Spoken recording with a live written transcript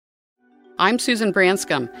I'm Susan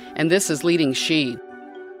Branscombe, and this is Leading She.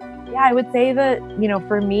 Yeah, I would say that,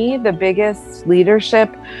 for me, the biggest leadership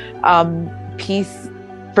piece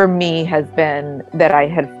for me has been that I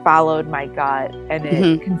had followed my gut, and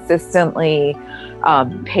it consistently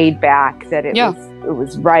paid back, that it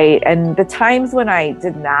was right. And the times when I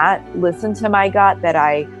did not listen to my gut, that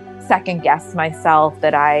I second guessed myself,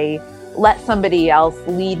 that I let somebody else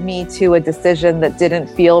lead me to a decision that didn't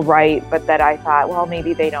feel right, but that I thought, well,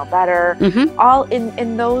 maybe they know better. All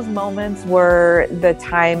in those moments were the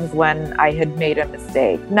times when I had made a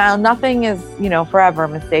mistake. Now, nothing is, forever.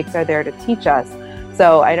 Mistakes are there to teach us.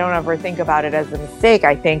 So I don't ever think about it as a mistake.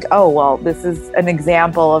 I think, oh, well, this is an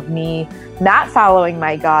example of me not following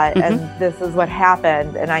my gut, and this is what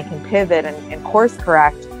happened, and I can pivot and course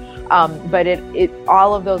correct. But it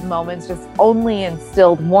all of those moments just only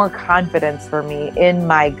instilled more confidence for me in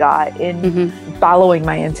my gut, in following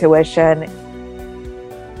my intuition.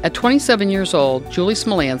 At 27 years old, Julie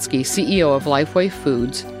Smolyansky, CEO of Lifeway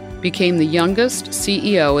Foods, became the youngest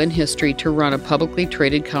CEO in history to run a publicly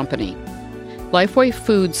traded company. Lifeway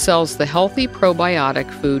Foods sells the healthy probiotic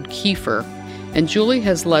food Kefir, and Julie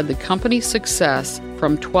has led the company's success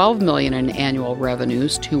from $12 million in annual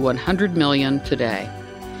revenues to $100 million today.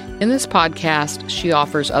 In this podcast, she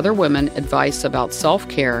offers other women advice about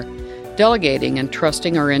self-care, delegating, and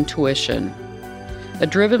trusting our intuition. A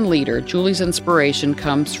driven leader, Julie's inspiration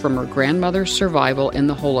comes from her grandmother's survival in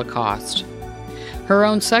the Holocaust. Her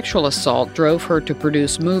own sexual assault drove her to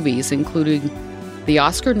produce movies, including the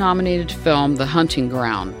Oscar-nominated film The Hunting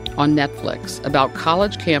Ground on Netflix about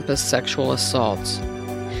college campus sexual assaults.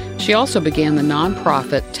 She also began the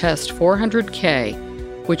nonprofit Test 400K,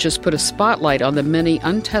 which has put a spotlight on the many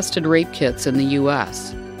untested rape kits in the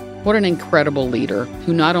U.S. What an incredible leader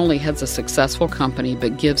who not only has a successful company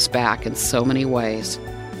but gives back in so many ways.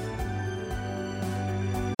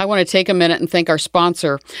 I want to take a minute and thank our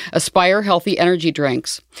sponsor, Aspire Healthy Energy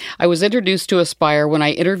Drinks. I was introduced to Aspire when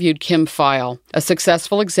I interviewed Kim Feil, a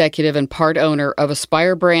successful executive and part owner of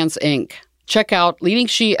Aspire Brands, Inc. Check out Leading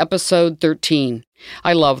She episode 13.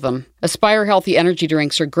 I love them. Aspire Healthy Energy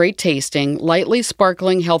Drinks are great tasting, lightly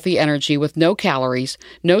sparkling healthy energy with no calories,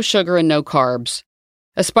 no sugar, and no carbs.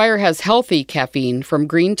 Aspire has healthy caffeine from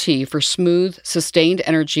green tea for smooth, sustained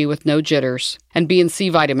energy with no jitters, and B and C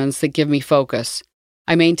vitamins that give me focus.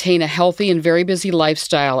 I maintain a healthy and very busy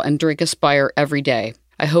lifestyle and drink Aspire every day.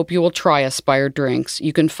 I hope you will try Aspire drinks.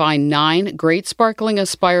 You can find 9 great sparkling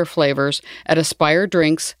Aspire flavors at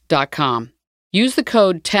aspiredrinks.com. Use the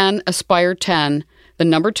code 10ASPIRE10, the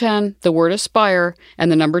number 10, the word Aspire, and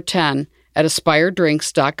the number 10 at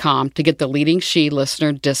aspiredrinks.com to get the Leading She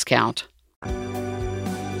listener discount.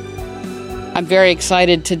 I'm very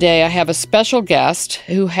excited today. I have a special guest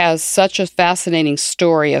who has such a fascinating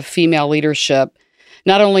story of female leadership,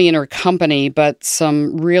 not only in her company, but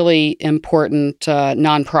some really important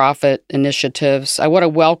nonprofit initiatives. I want to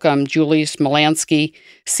welcome Julie Smolyansky,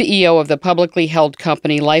 CEO of the publicly held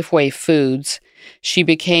company Lifeway Foods. She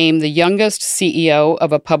became the youngest CEO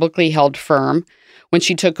of a publicly held firm when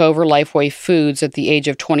she took over Lifeway Foods at the age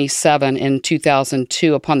of 27 in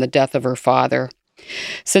 2002 upon the death of her father.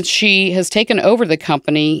 Since she has taken over the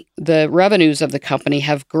company, the revenues of the company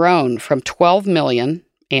have grown from $12 million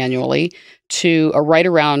annually to right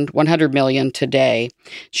around $100 million today.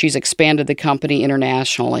 She's expanded the company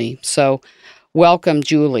internationally. So welcome,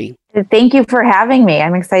 Julie. Thank you for having me.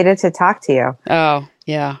 I'm excited to talk to you. Oh,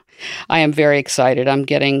 yeah. I am very excited. I'm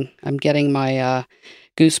getting my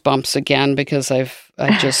goosebumps again because I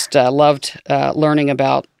just loved learning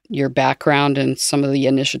about your background and some of the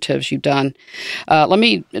initiatives you've done. Let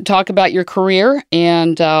me talk about your career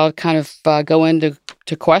and kind of go into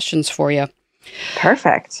questions for you.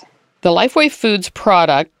 Perfect. The Lifeway Foods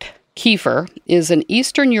product, Kefir, is an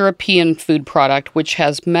Eastern European food product which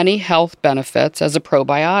has many health benefits as a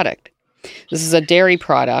probiotic. This is a dairy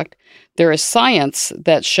product. There is science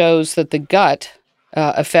that shows that the gut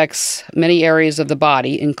affects many areas of the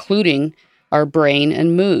body, including our brain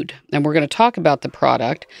and mood. And we're going to talk about the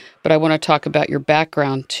product, but I want to talk about your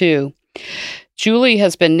background too. Julie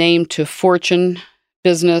has been named to Fortune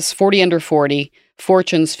Business 40 Under 40,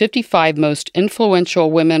 Fortune's 55 most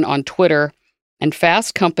influential women on Twitter, and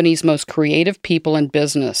Fast Company's most creative people in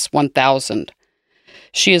business 1000.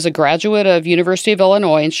 She is a graduate of University of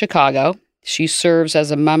Illinois in Chicago. She serves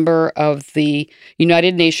as a member of the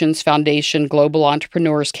United Nations Foundation Global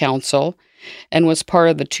Entrepreneurs Council and was part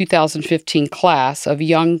of the 2015 class of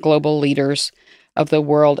Young Global Leaders of the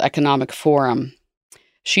World Economic Forum.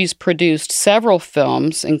 She's produced several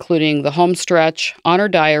films, including The Homestretch, Honor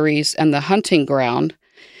Diaries, and The Hunting Ground.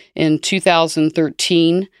 In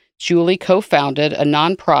 2013, Julie co-founded a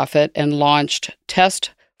nonprofit and launched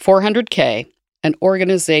Test 400K, an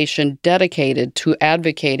organization dedicated to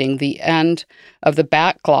advocating the end of the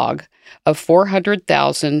backlog of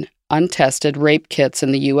 400,000 untested rape kits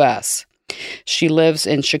in the U.S. She lives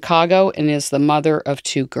in Chicago and is the mother of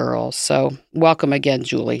 2 girls. So welcome again,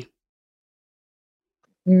 Julie.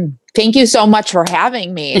 Thank you so much for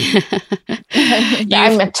having me.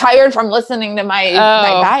 I'm tired from listening to my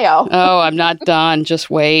bio. I'm not done.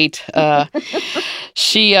 Just wait.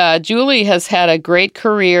 Julie has had a great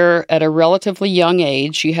career at a relatively young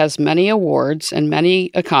age. She has many awards and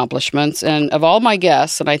many accomplishments. And of all my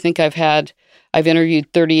guests, and I think I've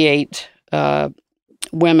interviewed 38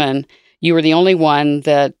 women, you were the only one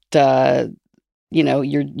that,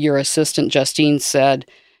 your assistant Justine said,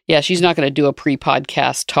 yeah, she's not going to do a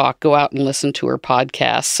pre-podcast talk. Go out and listen to her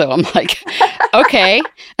podcast. So I'm like, okay.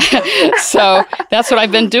 So that's what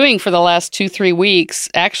I've been doing for the last 2-3 weeks.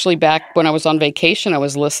 Actually, back when I was on vacation, I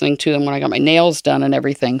was listening to them when I got my nails done and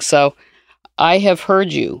everything. So I have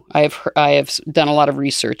heard you. I have done a lot of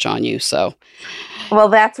research on you. So, well,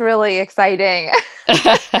 that's really exciting.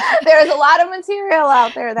 There's a lot of material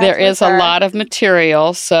out there. There is a lot of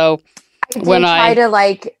material. So.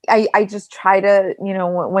 I just try to,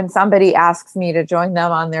 when somebody asks me to join them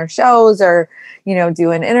on their shows or,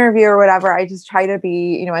 do an interview or whatever, I just try to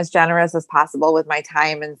be, as generous as possible with my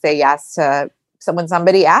time and say yes to when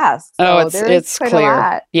somebody asks. So it's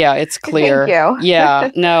clear. Yeah, it's clear. Thank you.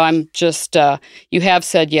 Yeah, no, I'm just, you have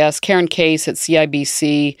said yes. Karen Case at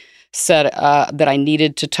CIBC said that I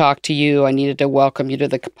needed to talk to you. I needed to welcome you to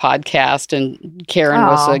the podcast, and Karen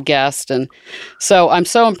was a guest. And so I'm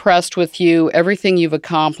so impressed with you, everything you've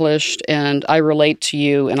accomplished, and I relate to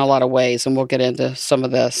you in a lot of ways, and we'll get into some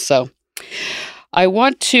of this. So I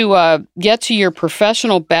want to get to your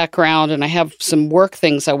professional background, and I have some work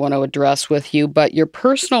things I want to address with you, but your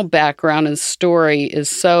personal background and story is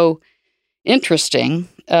so interesting,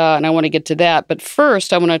 and I want to get to that. But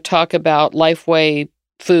first, I want to talk about Lifeway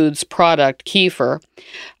Foods product, kefir.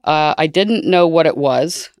 I didn't know what it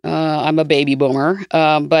was. I'm a baby boomer,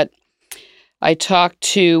 but I talked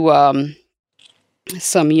to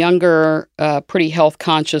some younger, pretty health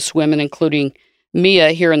conscious women, including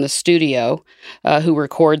Mia here in the studio, who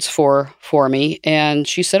records for me. And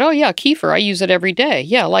she said, oh yeah, kefir, I use it every day.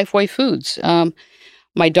 Yeah, Lifeway Foods.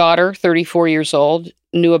 My daughter, 34 years old,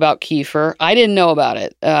 knew about kefir. I didn't know about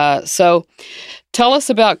it. So tell us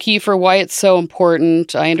about kefir, why it's so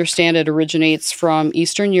important. I understand it originates from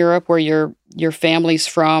Eastern Europe, where your family's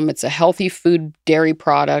from. It's a healthy food dairy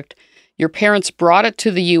product. Your parents brought it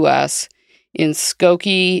to the U.S. in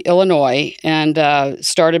Skokie, Illinois, and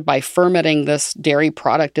started by fermenting this dairy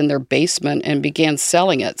product in their basement and began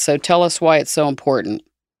selling it. So tell us why it's so important.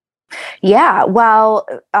 Yeah, well,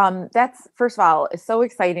 that's, first of all, it's so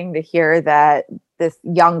exciting to hear that this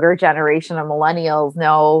younger generation of millennials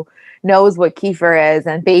knows what kefir is,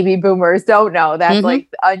 and baby boomers don't know. That's like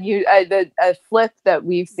a flip that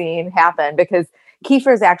we've seen happen, because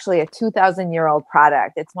kefir is actually a 2,000-year-old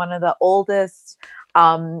product. It's one of the oldest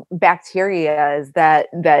bacteria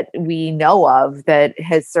that we know of that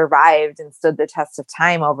has survived and stood the test of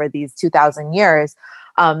time over these 2,000 years.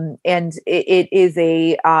 And it is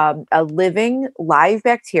a living live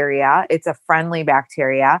bacteria. It's a friendly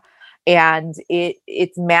bacteria, and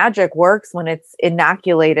its magic works when it's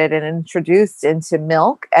inoculated and introduced into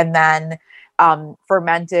milk, and then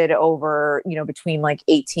fermented over, between like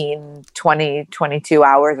 18, 20, 22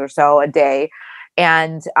 hours or so a day.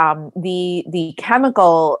 And the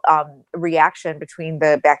chemical reaction between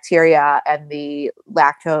the bacteria and the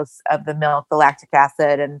lactose of the milk, the lactic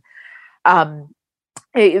acid, and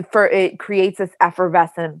it creates this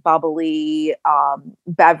effervescent, bubbly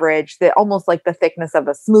beverage that almost like the thickness of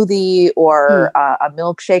a smoothie or a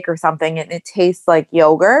milkshake or something, and it tastes like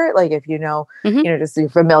yogurt. Like if just you're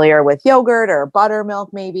familiar with yogurt or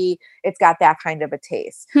buttermilk, maybe it's got that kind of a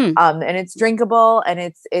taste. And it's drinkable,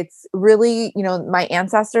 and it's really, my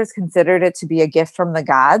ancestors considered it to be a gift from the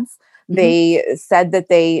gods. They said that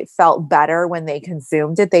they felt better when they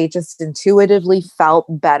consumed it. They just intuitively felt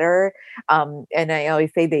better. And I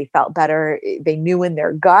always say they felt better. They knew in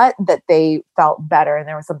their gut that they felt better. And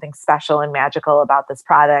there was something special and magical about this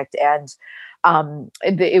product. And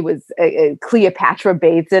it was Cleopatra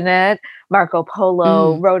bathed in it. Marco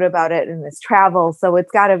Polo wrote about it in his travels. So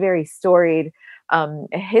it's got a very storied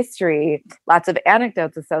history, lots of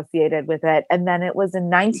anecdotes associated with it. And then it was in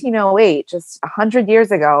 1908, just 100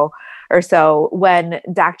 years ago or so, when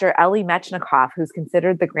Dr. Elie Metchnikoff, who's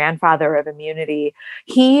considered the grandfather of immunity,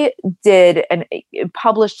 he did and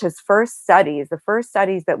published his first studies, the first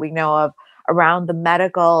studies that we know of around the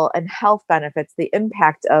medical and health benefits, the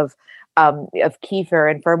impact of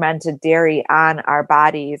kefir and fermented dairy on our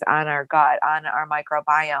bodies, on our gut, on our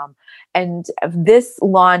microbiome. And this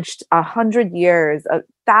launched 100 years of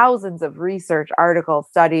thousands of research articles,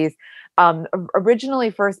 studies,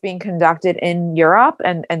 originally first being conducted in Europe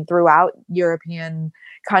and throughout European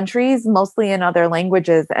countries, mostly in other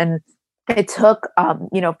languages. And it took,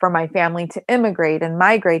 for my family to immigrate and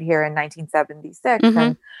migrate here in 1976.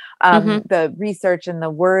 Mm-hmm. And the research and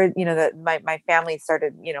the word, that my family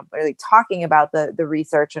started, really talking about the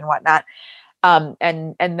research and whatnot. And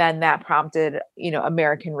then that prompted,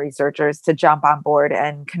 American researchers to jump on board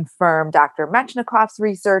and confirm Dr. Metchnikoff's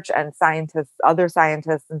research and other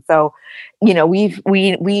scientists. And so,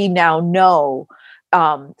 we now know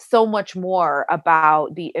so much more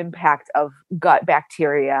about the impact of gut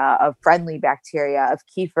bacteria, of friendly bacteria, of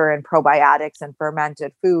kefir and probiotics and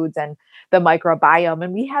fermented foods and the microbiome.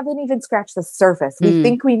 And we haven't even scratched the surface. We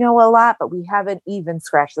think we know a lot, but we haven't even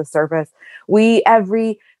scratched the surface.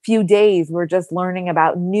 Every few days, we're just learning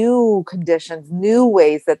about new conditions, new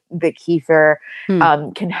ways that the kefir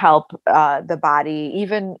can help the body.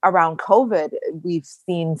 Even around COVID, we've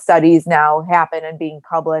seen studies now happen and being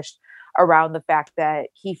published around the fact that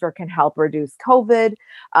kefir can help reduce COVID.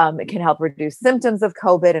 It can help reduce symptoms of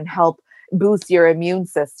COVID and help boost your immune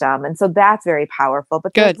system. And so that's very powerful.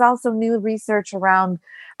 But there's also new research around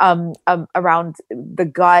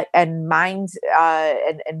the gut and mind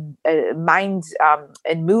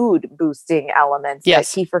and mood boosting elements.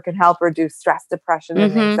 Yes. That kefir can help reduce stress, depression,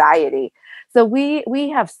 and anxiety. So we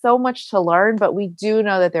have so much to learn, but we do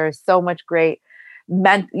know that there is so much great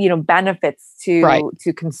benefits to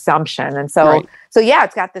consumption. And so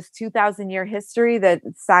it's got this 2,000-year history that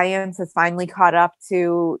science has finally caught up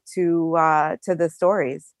to the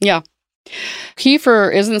stories. Yeah.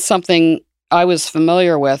 Kefir isn't something I was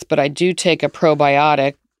familiar with, but I do take a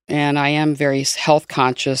probiotic and I am very health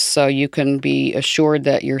conscious. So you can be assured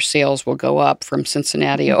that your sales will go up from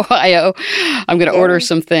Cincinnati, Ohio. I'm going to order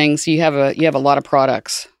some things. You have a lot of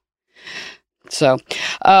products. So,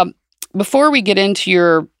 before we get into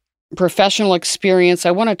your professional experience,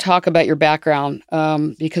 I want to talk about your background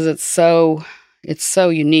because it's so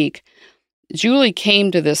unique. Julie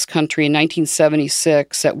came to this country in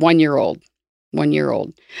 1976 at 1 year old.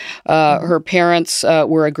 Her parents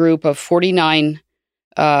were a group of 49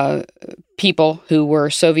 people who were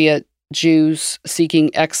Soviet Jews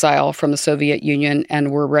seeking exile from the Soviet Union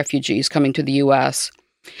and were refugees coming to the U.S.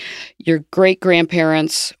 Your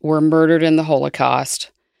great-grandparents were murdered in the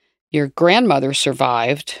Holocaust. Your grandmother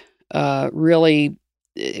survived, really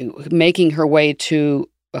making her way to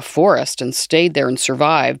a forest and stayed there and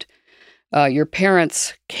survived. Your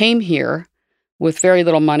parents came here with very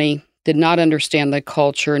little money, did not understand the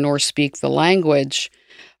culture nor speak the language.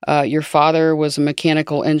 Your father was a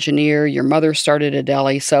mechanical engineer. Your mother started a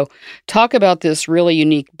deli. So talk about this really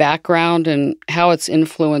unique background and how it's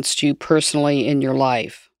influenced you personally in your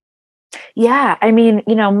life. Yeah. I mean,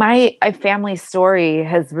 my family story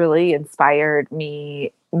has really inspired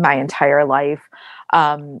me my entire life.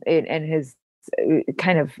 And has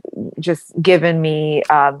kind of just given me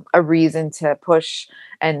a reason to push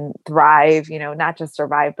and thrive, not just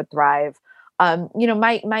survive, but thrive.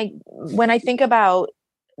 When I think about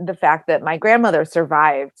the fact that my grandmother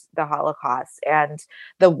survived the Holocaust and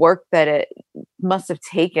the work that it must have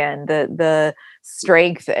taken, the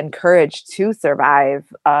strength and courage to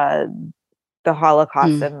survive the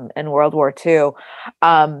Holocaust and World War II.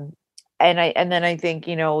 And then I think,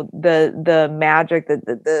 the magic,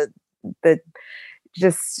 the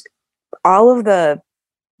just all of the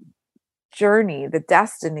journey, the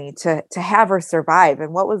destiny to have her survive,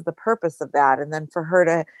 and what was the purpose of that, and then for her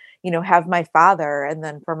to have my father, and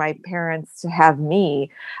then for my parents to have me,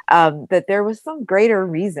 that there was some greater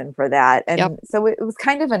reason for that. And so it was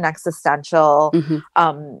kind of an existential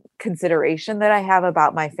consideration that I have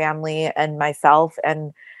about my family and myself,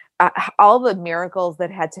 and all the miracles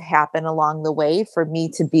that had to happen along the way for me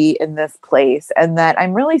to be in this place, and that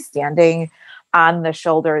I'm really standing on the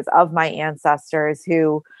shoulders of my ancestors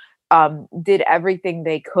who did everything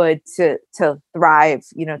they could to thrive,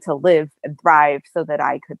 to live and thrive so that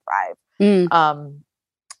I could thrive.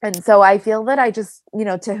 And so I feel that I just,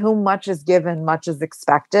 to whom much is given, much is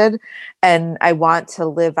expected. And I want to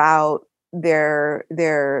live out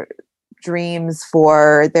their dreams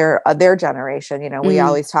for their generation. We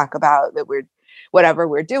always talk about that whatever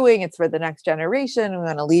we're doing, it's for the next generation. We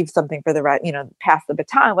want to leave something for pass the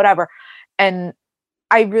baton, whatever. And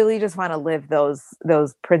I really just want to live those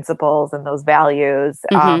principles and those values.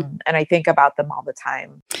 And I think about them all the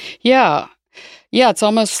time. Yeah. Yeah. It's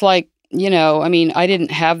almost like I mean, I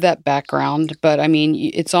didn't have that background, but I mean,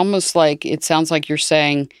 it's almost like, it sounds like you're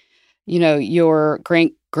saying, your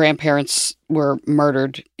grandparents were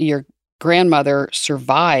murdered, your grandmother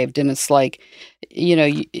survived. And it's like,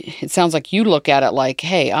 it sounds like you look at it like,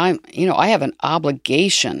 hey, I have an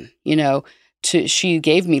obligation, she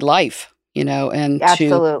gave me life, and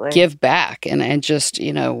Absolutely. to give back and just,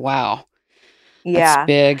 wow. Yeah. That's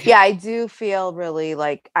big. Yeah. I do feel really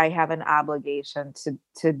like I have an obligation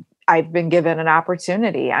to I've been given an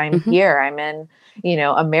opportunity. I'm here. I'm in,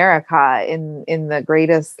 America, in the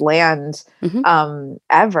greatest land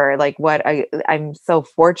ever. Like I'm so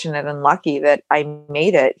fortunate and lucky that I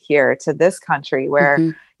made it here to this country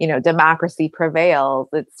where, democracy prevails.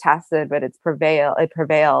 It's tested, but it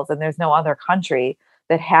prevails. And there's no other country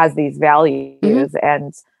that has these values.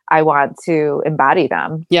 And I want to embody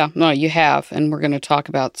them. Yeah, no, you have. And we're going to talk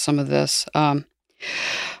about some of this. We're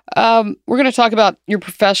going to talk about your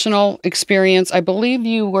professional experience. I believe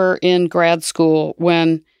you were in grad school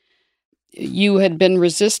when you had been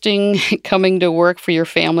resisting coming to work for your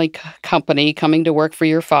family company, coming to work for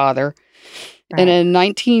your father. Right. And in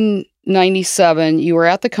 1997, you were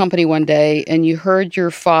at the company one day and you heard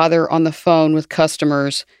your father on the phone with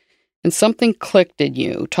customers and something clicked in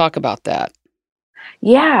you. Talk about that.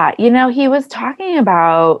 Yeah. He was talking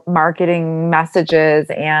about marketing messages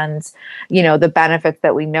and, the benefits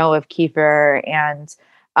that we know of kefir and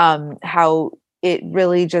how it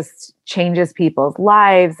really just changes people's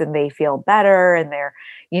lives and they feel better and their,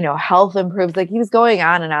 health improves. Like he was going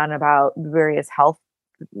on and on about various health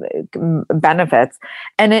benefits.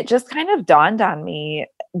 And it just kind of dawned on me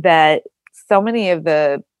that so many of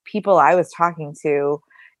the people I was talking to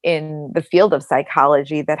in the field of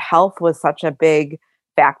psychology, that health was such a big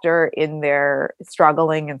factor in their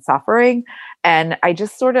struggling and suffering. And I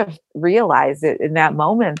just sort of realized it in that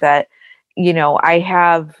moment that, I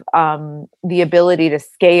have the ability to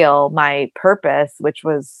scale my purpose, which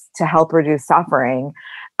was to help reduce suffering.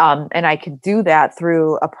 And I could do that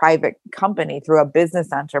through a private company, through a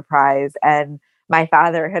business enterprise. And my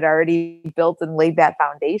father had already built and laid that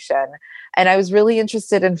foundation. And I was really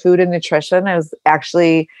interested in food and nutrition. I was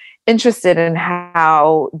actually interested in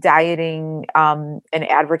how dieting and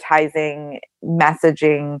advertising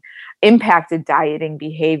messaging impacted dieting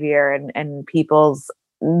behavior and people's,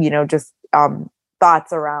 just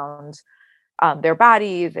thoughts around their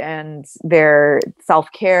bodies and their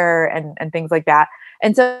self-care and things like that.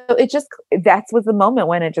 And so that was the moment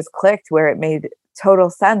when it just clicked, where it made total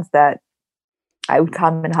sense that I would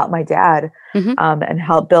come and help my dad and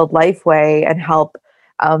help build Lifeway and help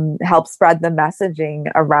spread the messaging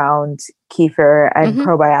around kefir and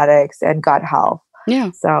probiotics and gut health.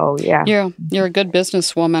 Yeah. So, yeah. You're a good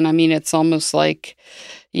businesswoman. I mean, it's almost like,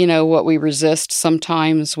 what we resist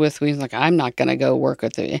sometimes we're like, I'm not going to go work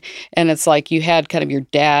with it. And it's like you had kind of your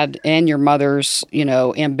dad and your mother's,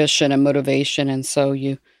 ambition and motivation. And so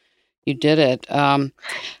you did it. Yeah.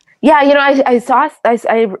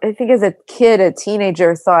 I think as a kid, a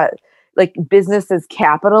teenager, thought like business is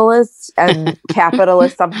capitalist and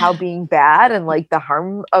capitalists somehow being bad and like the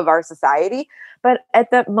harm of our society. But at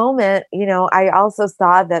that moment, I also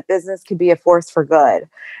saw that business could be a force for good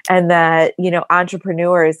and that,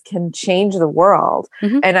 entrepreneurs can change the world.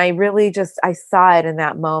 And I really I saw it in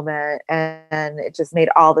that moment and it just made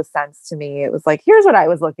all the sense to me. It was like, here's what I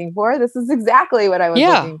was looking for. This is exactly what I was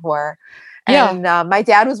looking for. And my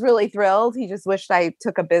dad was really thrilled. He just wished I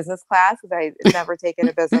took a business class because I had never taken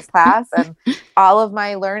a business class. And all of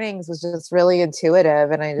my learnings was just really intuitive.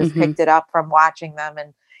 And I just picked it up from watching them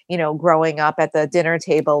and, growing up at the dinner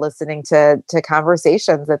table, listening to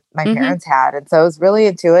conversations that my parents had. And so it was really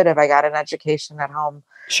intuitive. I got an education at home.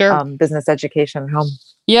 Sure. Business education at home.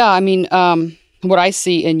 Yeah. I mean, what I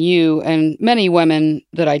see in you and many women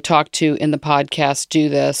that I talk to in the podcast do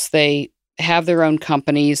this. They have their own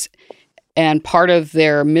companies. And part of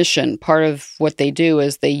their mission, part of what they do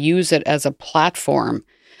is they use it as a platform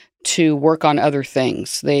to work on other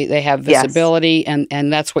things. They have visibility, yes.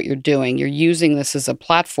 and that's what you're doing. You're using this as a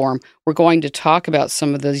platform. We're going to talk about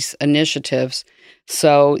some of these initiatives.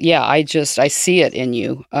 So, yeah, I see it in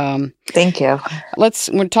you. Thank you.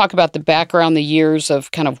 We'll talk about the background, the years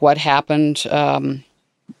of kind of what happened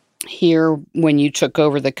here when you took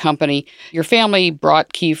over the company. Your family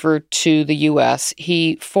brought kefir to the U.S.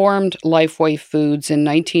 He formed Lifeway Foods in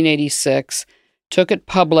 1986, took it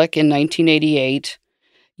public in 1988.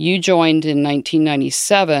 You joined in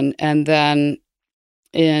 1997, and then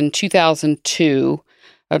in 2002,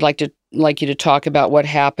 I'd like you to talk about what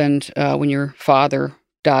happened when your father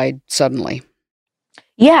died suddenly.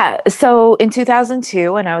 Yeah. So in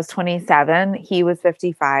 2002, when I was 27, he was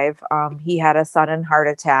 55. He had a sudden heart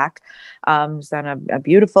attack just on a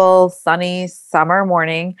beautiful, sunny summer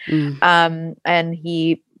morning. And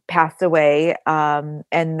he passed away.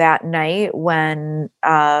 And that night, when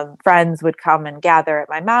friends would come and gather at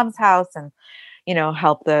my mom's house and,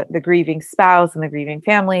 help the grieving spouse and the grieving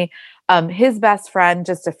family, his best friend,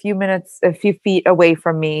 just a few feet away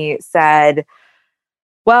from me, said,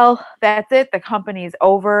 well, that's it. The company's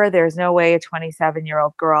over. There's no way a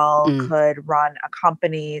 27-year-old girl could run a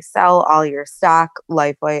company, sell all your stock.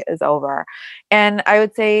 Lifeway is over. And I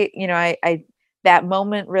would say, I that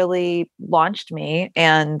moment really launched me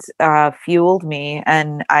and fueled me.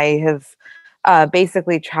 And I have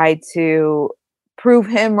basically tried to prove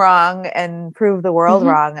him wrong and prove the world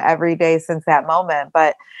wrong every day since that moment.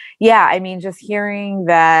 But yeah, I mean, just hearing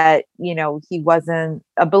that, he wasn't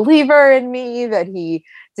a believer in me, that he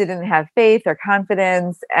didn't have faith or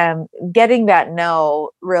confidence, and getting that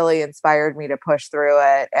no really inspired me to push through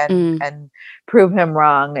it and prove him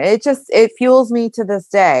wrong. It fuels me to this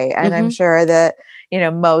day. And I'm sure that,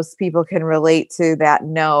 most people can relate to that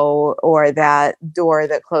no, or that door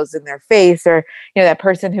that closed in their face, or, that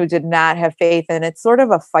person who did not have faith. And it's sort of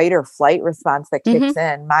a fight or flight response that kicks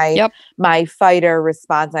in. My fighter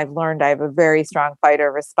response, I've learned I have a very strong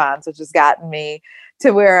fighter response, which has gotten me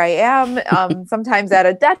to where I am, sometimes at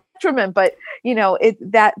a detriment, but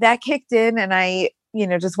that kicked in, and I,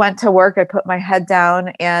 just went to work. I put my head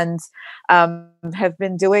down and have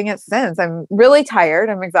been doing it since. I'm really tired.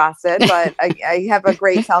 I'm exhausted, but I have a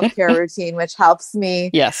great self-care routine, which helps me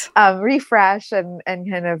refresh and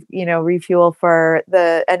kind of, refuel for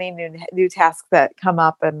any new tasks that come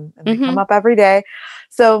up, and they come up every day.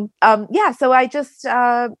 So, so I just,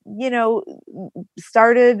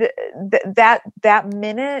 started that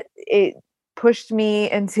minute. It pushed me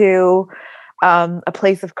into a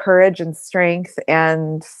place of courage and strength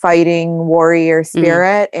and fighting warrior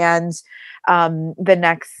spirit. And the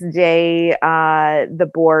next day,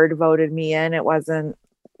 the board voted me in. It wasn't,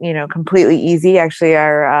 completely easy. Actually,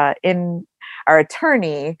 our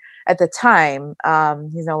attorney at the time,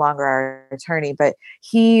 he's no longer our attorney, but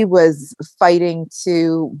he was fighting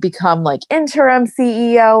to become like interim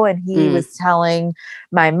CEO. And he was telling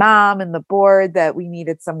my mom and the board that we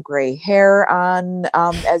needed some gray hair on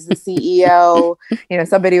as the CEO,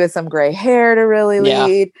 somebody with some gray hair to really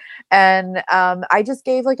lead. And I just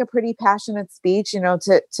gave like a pretty passionate speech,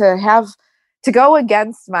 to go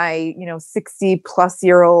against my,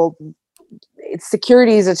 60-plus-year-old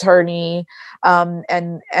securities attorney, and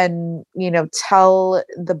tell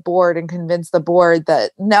the board and convince the board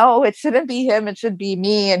that no, it shouldn't be him, it should be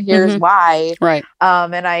me, and here's why. Right.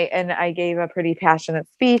 And I gave a pretty passionate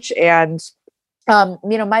speech. And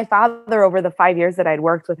my father, over the 5 years that I'd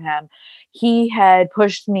worked with him, he had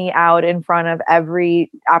pushed me out in front of every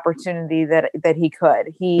opportunity that he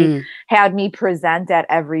could. He had me present at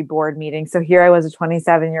every board meeting. So here I was, a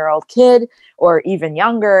 27-year-old kid, or even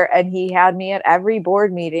younger, and he had me at every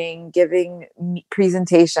board meeting giving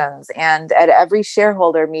presentations. And at every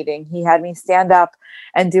shareholder meeting, he had me stand up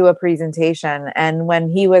and do a presentation. And when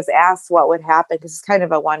he was asked what would happen, because it's kind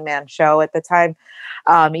of a one-man show at the time,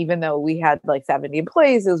 even though we had like 70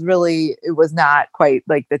 employees, it was not quite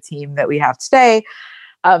like the team that we have today.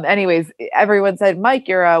 Anyways, everyone said, Mike,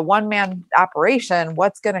 you're a one-man operation.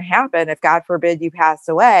 What's going to happen if, God forbid, you pass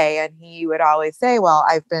away? And he would always say, well,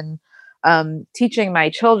 I've been teaching my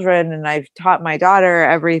children, and I've taught my daughter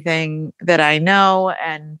everything that I know.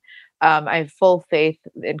 And I have full faith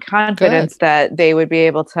and confidence that they would be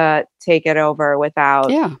able to take it over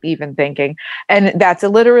without even thinking. And that's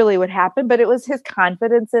literally what happened. But it was his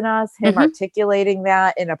confidence in us, him articulating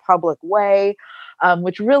that in a public way,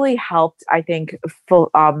 which really helped, I think,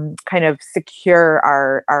 kind of secure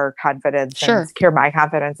our confidence, and secure my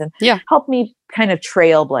confidence, and help me kind of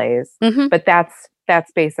trailblaze. But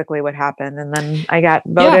that's basically what happened. And then I got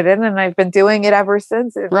voted in, and I've been doing it ever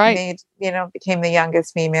since. It became the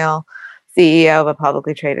youngest female CEO of a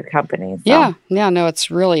publicly traded company. So. No, it's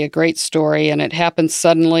really a great story, and it happened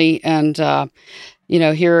suddenly. And,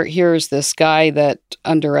 here's this guy that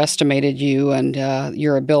underestimated you and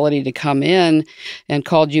your ability to come in, and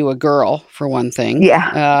called you a girl, for one thing. You're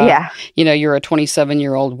a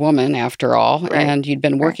 27-year-old woman after all, and you'd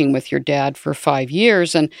been working with your dad for 5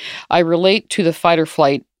 years. And I relate to the fight or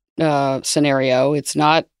flight scenario. It's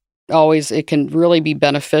not always, it can really be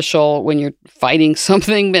beneficial when you're fighting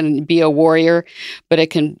something and be a warrior, but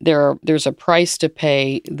there's a price to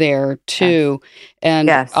pay there too. And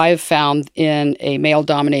I've found in a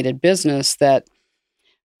male-dominated business that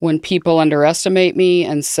when people underestimate me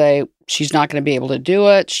and say, she's not going to be able to do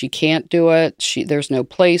it. She can't do it. There's no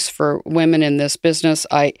place for women in this business.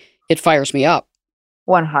 It fires me up.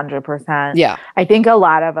 100%. Yeah. I think a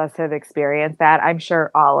lot of us have experienced that. I'm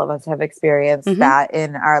sure all of us have experienced that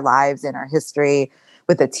in our lives, in our history,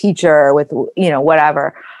 with a teacher, with,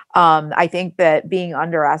 whatever. I think that being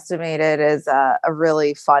underestimated is a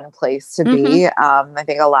really fun place to be. I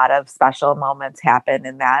think a lot of special moments happen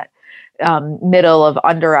in that middle of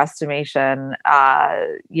underestimation,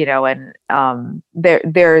 and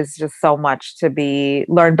there's just so much to be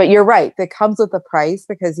learned. But you're right, that comes with a price,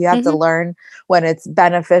 because you have to learn when it's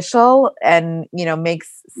beneficial and,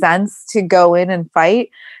 makes sense to go in and fight,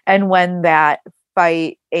 and when that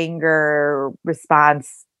fight, anger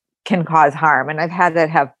response can cause harm. And I've had that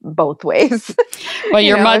have both ways. Well,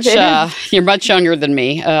 you're much younger than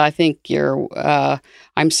me. I think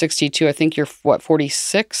I'm 62. I think you're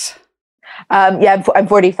 46? I'm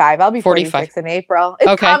 45. I'll be 46 in April.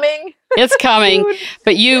 It's coming. It's coming.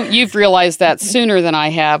 But you've realized that sooner than I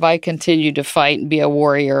have. I continue to fight and be a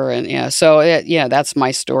warrior. And that's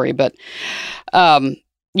my story. But,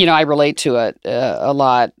 I relate to it a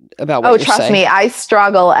lot about what you're saying. Oh, trust me, I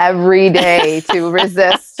struggle every day to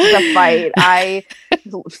resist the fight.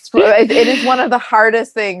 It is one of the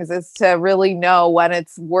hardest things, is to really know when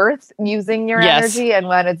it's worth using your energy and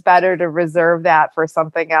when it's better to reserve that for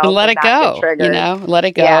something else. And let it go. Let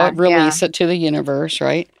it go. Release it to the universe,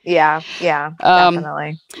 right? Yeah,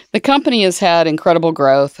 definitely. The company has had incredible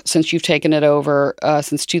growth since you've taken it over,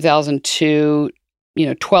 since 2002.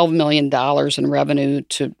 $12 million in revenue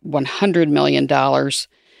to $100 million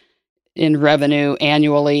in revenue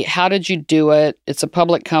annually. How did you do it? It's a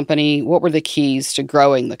public company. What were the keys to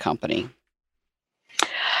growing the company?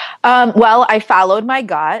 Well, I followed my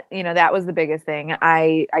gut. That was the biggest thing.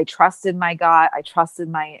 I trusted my gut. I trusted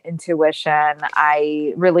my intuition.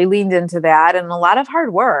 I really leaned into that, and a lot of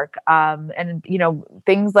hard work. And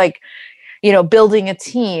things like, building a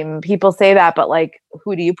team. People say that, but like,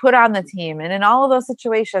 who do you put on the team? And in all of those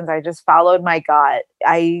situations, I just followed my gut.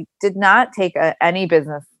 I did not take any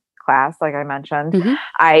business class, like I mentioned.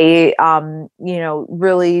 I,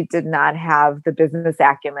 really did not have the business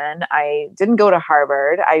acumen. I didn't go to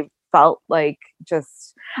Harvard. I felt like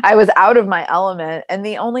I was out of my element. And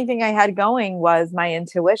the only thing I had going was my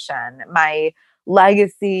intuition, my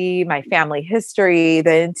legacy, my family history,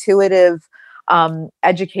 the intuitive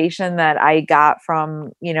education that I got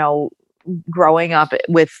from, growing up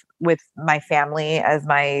with my family as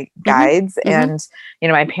my guides and,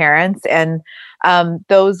 my parents. And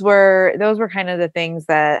those were kind of the things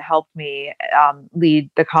that helped me lead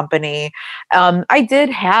the company. I did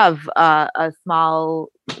have a small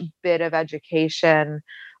bit of education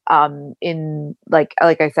in like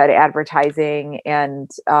I said, advertising and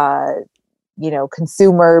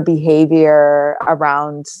consumer behavior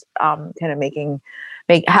around kind of make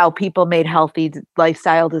how people made healthy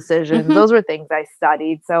lifestyle decisions. Those were things I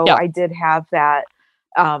studied. So I did have that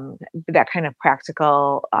kind of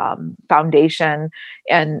practical foundation,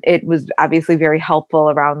 and it was obviously very helpful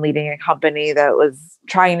around leading a company that was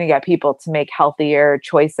trying to get people to make healthier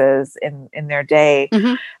choices in their day.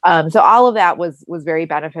 So all of that was very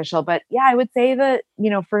beneficial. But yeah, I would say that,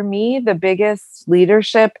 for me, the biggest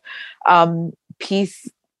leadership piece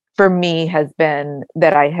for me has been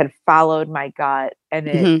that I had followed my gut, and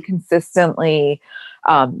it consistently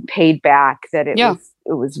paid back, that it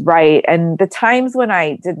was right. And the times when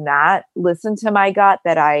I did not listen to my gut,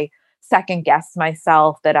 that I second guessed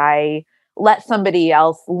myself, that I let somebody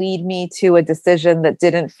else lead me to a decision that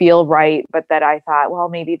didn't feel right, but that I thought, well,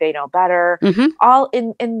 maybe they know better. All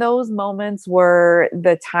in those moments were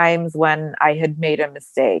the times when I had made a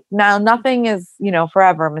mistake. Now, nothing is,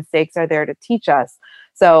 forever. Mistakes are there to teach us.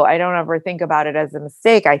 So I don't ever think about it as a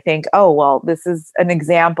mistake. I think, oh, well, this is an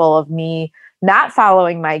example of me not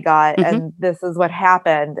following my gut, and this is what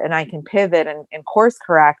happened, and I can pivot and course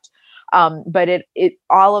correct. But it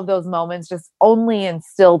all of those moments just only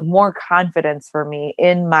instilled more confidence for me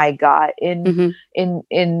in my gut, in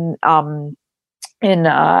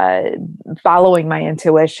following my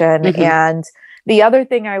intuition. And the other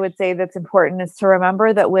thing I would say that's important is to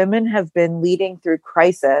remember that women have been leading through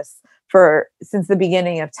crisis since the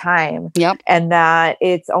beginning of time. And that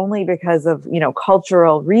it's only because of,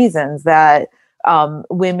 cultural reasons that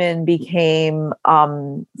women became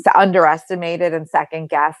underestimated and second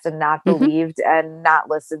guessed and not believed and not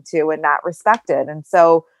listened to and not respected. And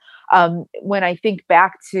so when I think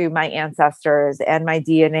back to my ancestors and my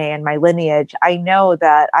DNA and my lineage, I know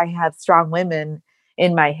that I have strong women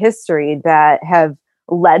in my history that have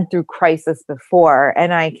led through crisis before.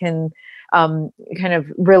 And I can kind of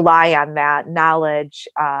rely on that knowledge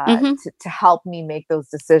to help me make those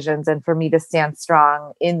decisions and for me to stand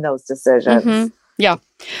strong in those decisions. Yeah,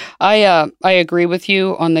 I agree with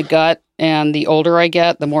you on the gut. And the older I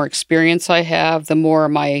get, the more experience I have, the more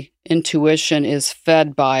my intuition is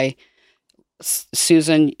fed by,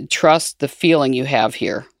 Susan, trust the feeling you have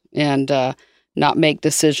here and not make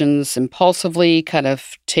decisions impulsively, kind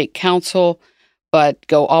of take counsel, but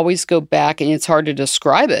always go back. And it's hard to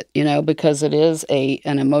describe it, because it is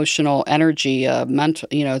an emotional energy, mental,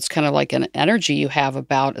 it's kind of like an energy you have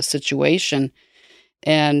about a situation.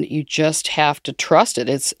 And you just have to trust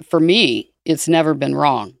it. For me, it's never been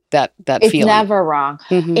wrong. That it's feeling. Never wrong.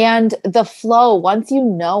 And the flow, once you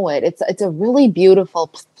know it, it's a really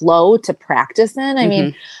beautiful flow to practice in. I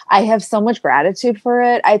mean, I have so much gratitude for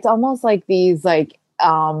it. It's almost like these, like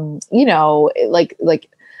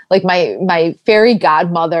my fairy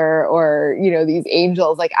godmother or, these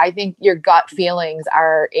angels. Like, I think your gut feelings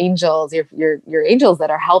are angels, your angels that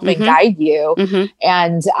are helping guide you.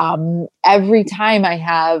 And every time I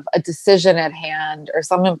have a decision at hand or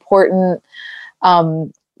some important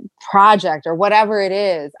project or whatever it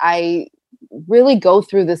is, I really go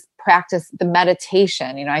through this practice, the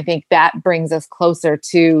meditation. I think that brings us closer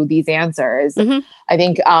to these answers. I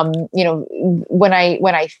think, when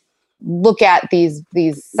I look at these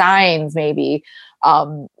signs, maybe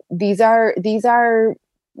these are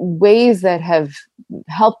ways that have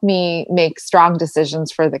helped me make strong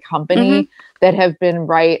decisions for the company that have been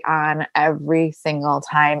right on every single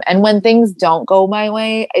time. And when things don't go my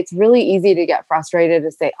way, it's really easy to get frustrated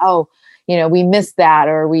to say, oh, we missed that,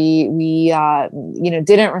 or we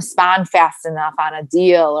didn't respond fast enough on a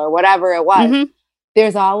deal or whatever it was.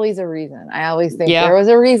 There's always a reason. I always think there was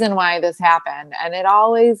a reason why this happened. And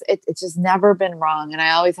it's just never been wrong. And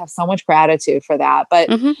I always have so much gratitude for that. But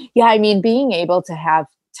I mean, being able to have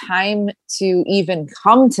time to even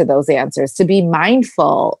come to those answers, to be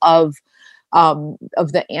mindful of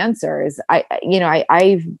the answers.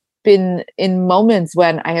 I've been in moments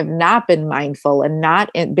when I have not been mindful and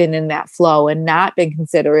not been in that flow and not been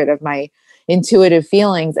considerate of my intuitive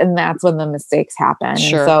feelings. And that's when the mistakes happen.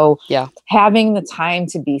 Sure. And so having the time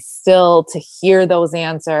to be still, to hear those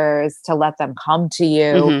answers, to let them come to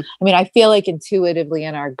you. I mean, I feel like intuitively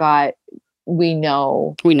in our gut, we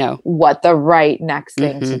know what the right next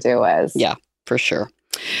thing to do is. Yeah, for sure.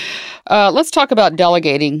 Let's talk about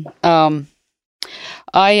delegating.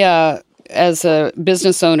 As a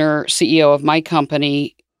business owner, CEO of my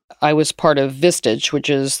company, I was part of Vistage, which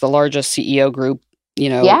is the largest CEO group,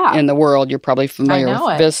 in the world. You're probably familiar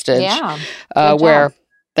with Vistage. Yeah.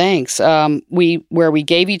 Where we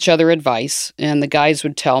gave each other advice, and the guys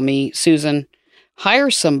would tell me, Susan, hire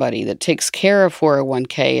somebody that takes care of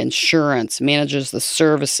 401k, insurance, manages the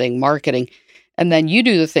servicing, marketing, and then you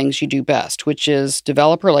do the things you do best, which is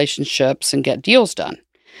develop relationships and get deals done.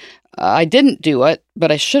 I didn't do it,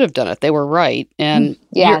 but I should have done it. They were right. And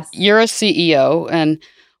you're a CEO, and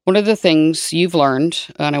one of the things you've learned,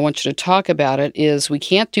 and I want you to talk about it, is we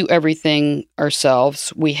can't do everything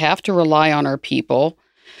ourselves. We have to rely on our people,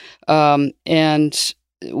 and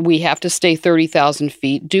we have to stay 30,000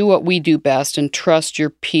 feet, do what we do best, and trust your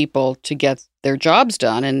people to get their jobs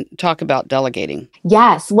done. And talk about delegating.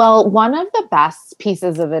 Yes. Well, one of the best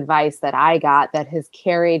pieces of advice that I got that has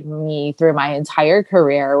carried me through my entire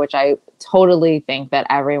career, which I totally think that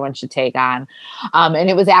everyone should take on. And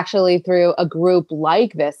it was actually through a group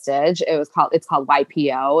like Vistage. It's called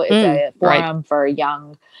YPO. It's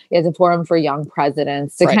a forum for young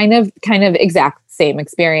presidents to kind of exact same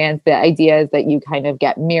experience. The idea is that you kind of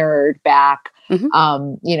get mirrored back.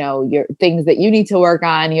 Your things that you need to work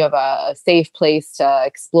on. You have a safe place to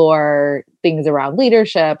explore things around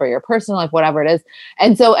leadership or your personal life, whatever it is.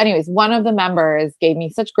 And so anyways, one of the members gave me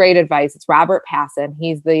such great advice. It's Robert Passon.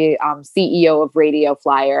 He's the CEO of Radio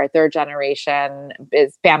Flyer, a third generation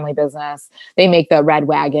family business. They make the red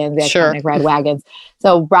wagons, the iconic red wagons.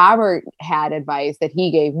 So Robert had advice that he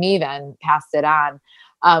gave me, then passed it on,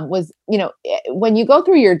 was, when you go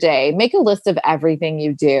through your day, make a list of everything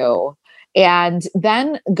you do. And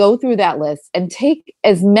then go through that list and take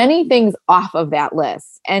as many things off of that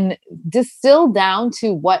list and distill down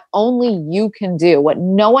to what only you can do, what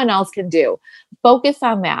no one else can do. Focus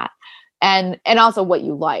on that. And also what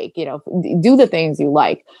you like, do the things you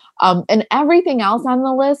like. And everything else on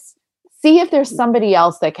the list, see if there's somebody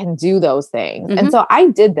else that can do those things. And so I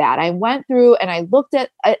did that. I went through and I looked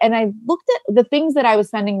at the things that I was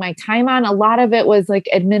spending my time on. A lot of it was like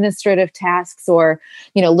administrative tasks or,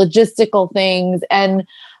 logistical things. And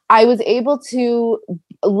I was able to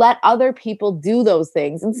let other people do those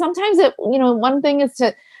things. And sometimes one thing is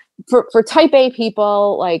to for type A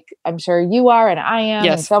people, like I'm sure you are and I am,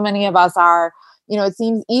 and so many of us are, it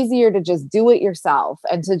seems easier to just do it yourself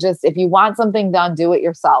and to just, if you want something done, do it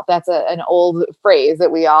yourself. That's an old phrase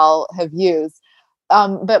that we all have used.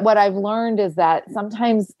 But what I've learned is that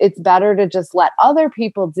sometimes it's better to just let other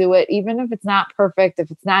people do it, even if it's not perfect,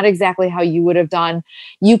 if it's not exactly how you would have done.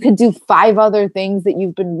 You could do 5 other things that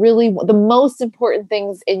you've been really the most important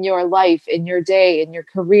things in your life, in your day, in your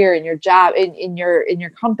career, in your job, in your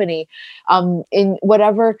company, in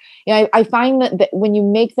whatever. I find that when you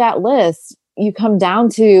make that list, you come down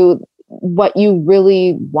to what you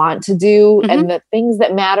really want to do, and the things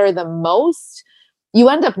that matter the most, you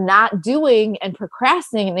end up not doing and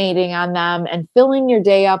procrastinating on them and filling your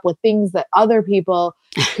day up with things that other people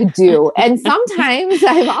could do. And sometimes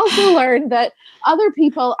I've also learned that other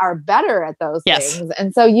people are better at those things.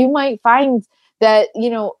 And so you might find that,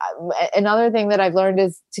 another thing that I've learned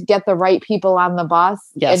is to get the right people on the bus.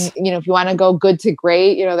 And, if you want to go good to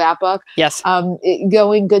great, that book,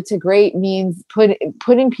 going good to great means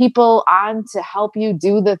putting people on to help you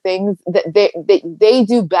do the things that they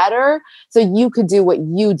do better, so you could do what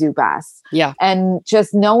you do best. And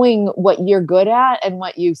just knowing what you're good at and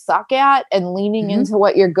what you suck at, and leaning into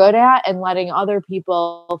what you're good at and letting other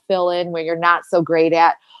people fill in where you're not so great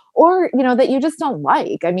at, or, that you just don't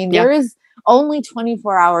like. I mean, there is only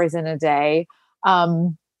 24 hours in a day.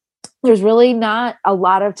 There's really not a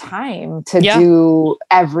lot of time to do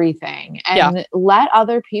everything, and let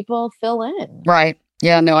other people fill in. Right.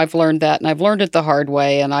 Yeah, no, I've learned that, and I've learned it the hard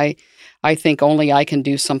way. And I think only I can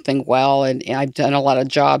do something well. And I've done a lot of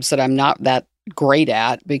jobs that I'm not that great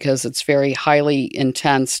at because it's very highly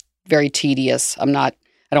intense, very tedious. I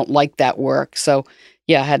don't like that work. So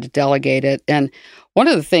I had to delegate it. And one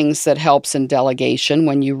of the things that helps in delegation,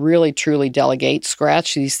 when you really truly delegate,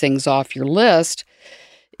 scratch these things off your list,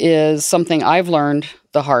 is something I've learned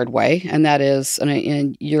the hard way. And that is,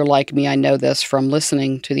 and you're like me, I know this from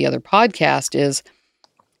listening to the other podcast, is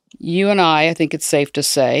you and I think it's safe to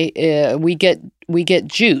say, we get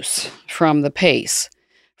juice from the pace,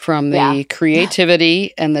 from the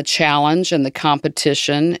creativity and the challenge and the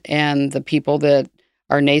competition and the people that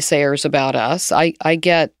are naysayers about us. I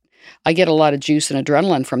get a lot of juice and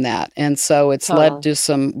adrenaline from that. And so it's led to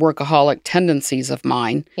some workaholic tendencies of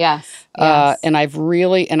mine. And I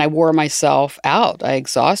wore myself out. I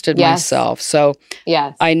exhausted myself. So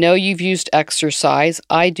I know you've used exercise.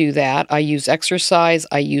 I do that. I use exercise.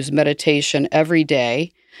 I use meditation every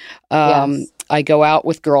day. I go out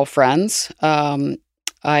with girlfriends.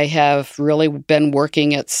 I have really been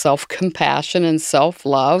working at self-compassion and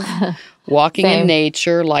self-love. Walking in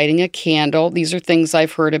nature, lighting a candle. These are things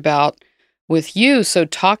I've heard about with you. So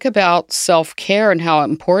talk about self-care and how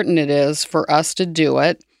important it is for us to do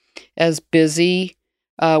it as busy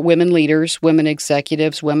women leaders, women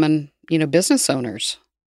executives, women, business owners.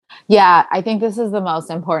 Yeah, I think this is the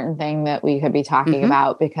most important thing that we could be talking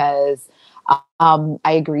about, because I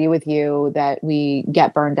agree with you that we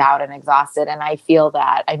get burned out and exhausted. And I feel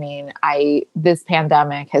that. I mean, this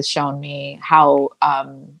pandemic has shown me how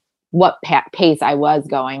what pace I was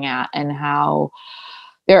going at, and how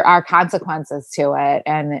there are consequences to it.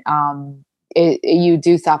 And you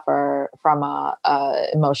do suffer from a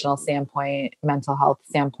emotional standpoint, mental health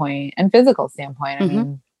standpoint, and physical standpoint. I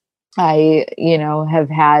mean, I, have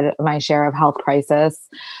had my share of health crisis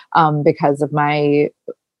because of my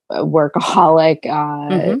workaholic,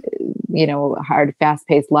 hard,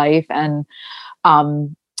 fast-paced life. And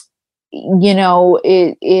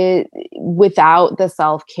it without the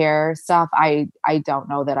self-care stuff, I don't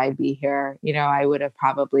know that I'd be here. I would have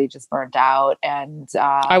probably just burnt out. And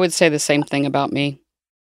I would say the same thing about me.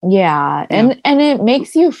 Yeah. And it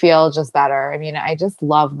makes you feel just better. I mean, I just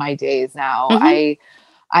love my days now.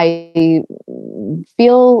 I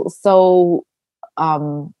feel so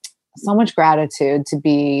much gratitude to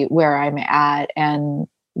be where I'm at, and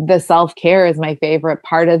the self-care is my favorite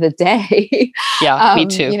part of the day. Yeah, me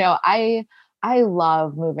too. I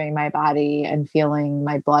love moving my body and feeling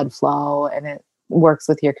my blood flow, and it works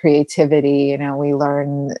with your creativity. We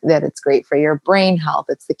learn that it's great for your brain health.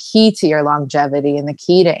 It's the key to your longevity and the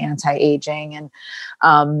key to anti-aging. And,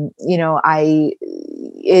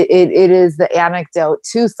 it is the antidote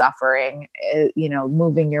to suffering,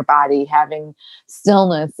 moving your body, having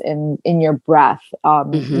stillness in your breath.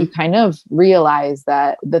 You kind of realize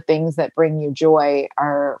that the things that bring you joy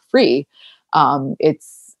are free.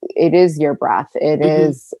 It's it is your breath. It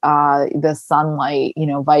is the sunlight,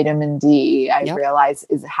 vitamin D. I realize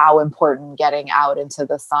is how important getting out into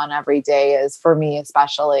the sun every day is for me,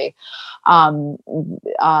 especially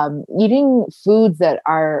eating foods that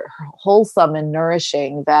are wholesome and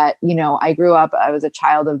nourishing that, I grew up, I was a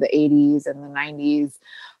child of the 80s and the 90s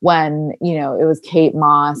when, it was Kate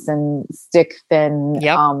Moss and stick thin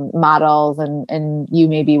models and you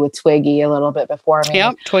maybe with Twiggy a little bit before me.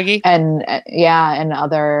 Yep, Twiggy. And and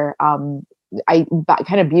other kind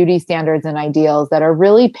of beauty standards and ideals that are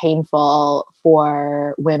really painful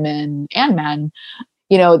for women and men.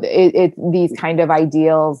 It's these kind of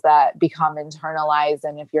ideals that become internalized.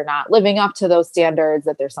 And if you're not living up to those standards,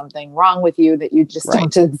 that there's something wrong with you, that you just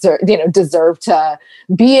don't deserve to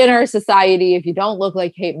be in our society. If you don't look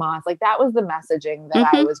like Kate Moss, like that was the messaging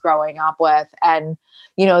that I was growing up with. And,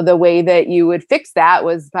 the way that you would fix that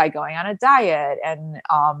was by going on a diet and,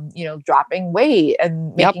 dropping weight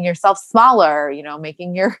and making yourself smaller,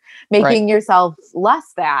 making yourself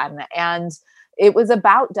less than. And it was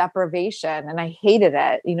about deprivation and I hated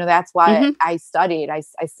it. That's why I studied.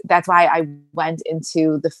 That's why I went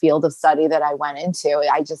into the field of study that I went into.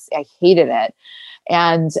 I hated it.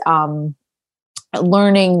 And,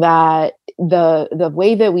 learning that the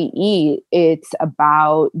way that we eat, it's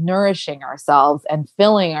about nourishing ourselves and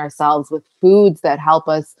filling ourselves with foods that help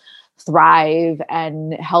us thrive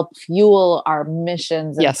and help fuel our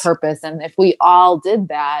missions and purpose. And if we all did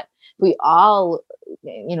that, we all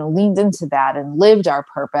leaned into that and lived our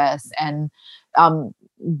purpose and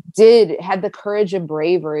had the courage and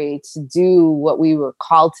bravery to do what we were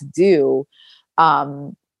called to do,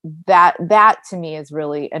 that to me is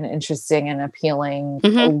really an interesting and appealing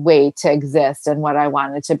way to exist and what I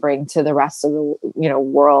wanted to bring to the rest of the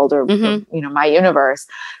world or my universe.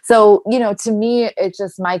 So to me, it's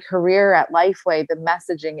just my career at Lifeway, the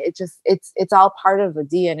messaging, it's all part of the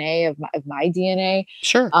DNA of my DNA,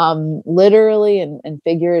 literally and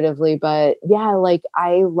figuratively. But like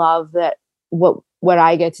I love that what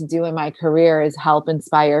I get to do in my career is help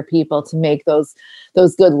inspire people to make those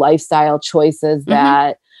good lifestyle choices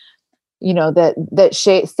that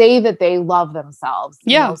say that they love themselves.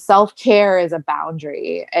 Self-care is a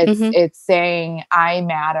boundary. It's saying I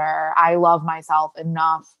matter. I love myself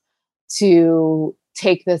enough to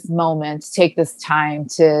take this moment, take this time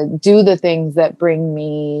to do the things that bring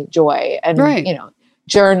me joy and,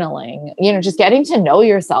 journaling, just getting to know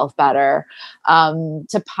yourself better,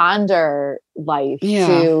 to ponder life,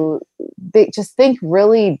 to just think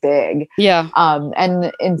really big.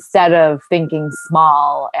 And instead of thinking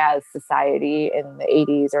small as society in the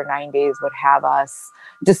 80s or 90s would have us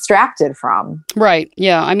distracted from. Right.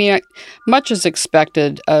 Yeah. I mean, much is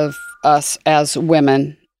expected of us as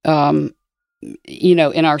women, in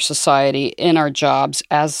our society, in our jobs,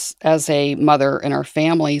 as a mother in our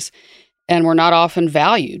families. And we're not often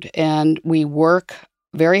valued, and we work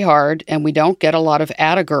very hard, and we don't get a lot of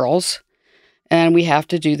atta-girls, and we have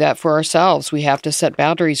to do that for ourselves. We have to set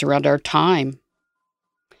boundaries around our time.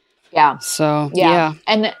 Yeah. So,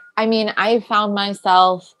 And I mean, I found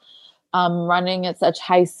myself running at such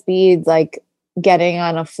high speeds, like getting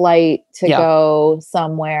on a flight to go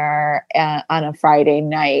somewhere on a Friday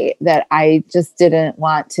night that I just didn't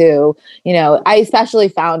want to, I especially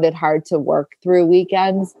found it hard to work through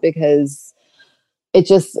weekends because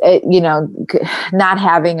not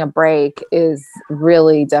having a break is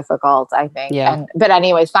really difficult, I think. But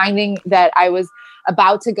anyways, finding that I was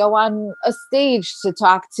about to go on a stage to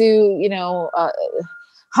talk to,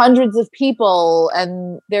 hundreds of people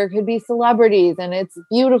and there could be celebrities and it's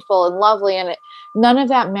beautiful and lovely. And none of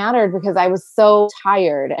that mattered because I was so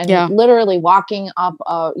tired and literally walking up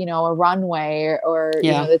a runway or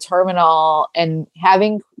the terminal and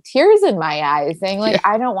having tears in my eyes saying like,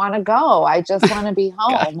 I don't want to go. I just want to be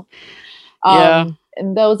home.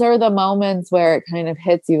 And those are the moments where it kind of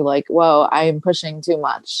hits you like, whoa, I am pushing too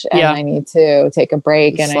much and I need to take a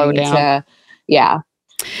break and slow I need down.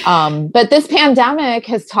 But this pandemic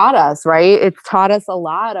has taught us, right? It's taught us a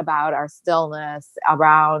lot about our stillness,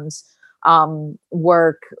 around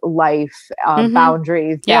work, life,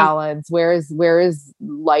 boundaries, balance. Where is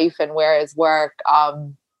life and where is work?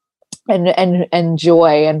 And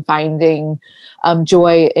joy, and finding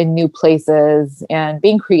joy in new places and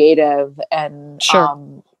being creative and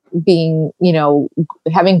being,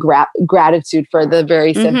 having gratitude for the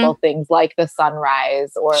very simple things like the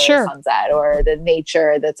sunrise or sunset or the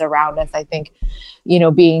nature that's around us. I think,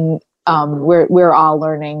 being, we're all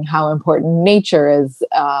learning how important nature is,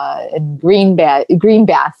 in green bath,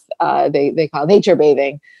 they call it nature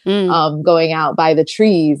bathing, going out by the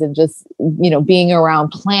trees and just, being around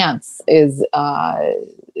plants is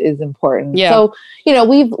is important. Yeah. So,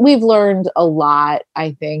 we've learned a lot,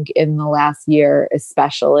 I think, in the last year,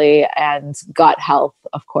 especially, and gut health,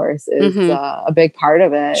 of course, is a big part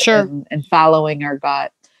of it. Sure. And following our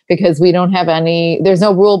gut, because we don't have there's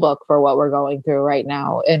no rule book for what we're going through right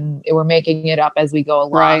now. And we're making it up as we go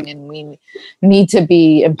along. Right. And we need to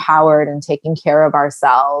be empowered and taking care of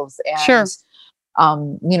ourselves. And, sure.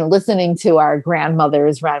 Listening to our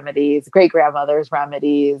grandmother's remedies, great grandmother's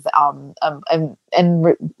remedies, and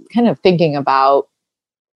kind of thinking about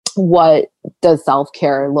what does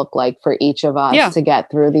self-care look like for each of us to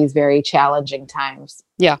get through these very challenging times.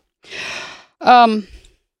 Yeah.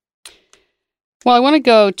 Well, I want to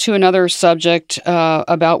go to another subject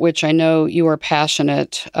about which I know you are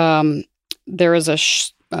passionate. There is a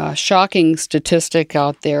shocking statistic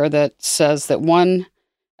out there that says that 1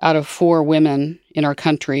 out of 4 women in our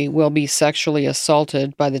country will be sexually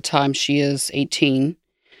assaulted by the time she is 18.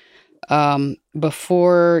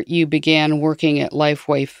 Before you began working at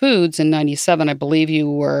Lifeway Foods in 97, I believe you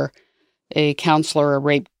were a counselor, a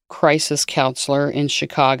rape crisis counselor in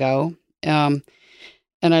Chicago. And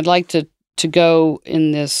I'd like to go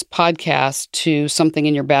in this podcast to something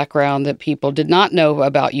in your background that people did not know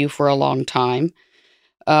about you for a long time.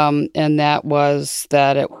 And that was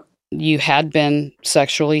that you had been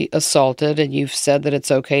sexually assaulted, and you've said that it's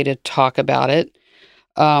okay to talk about it.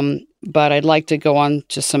 But I'd like to go on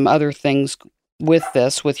to some other things with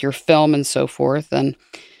your film and so forth. And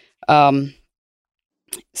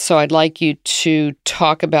so I'd like you to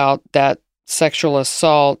talk about that sexual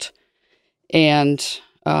assault and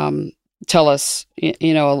tell us,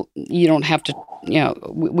 you don't have to,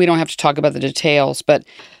 we don't have to talk about the details, but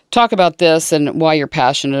talk about this and why you're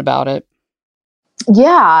passionate about it.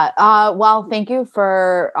 Yeah. Well, thank you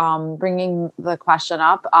for bringing the question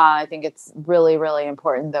up. I think it's really, really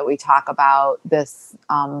important that we talk about this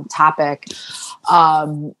topic.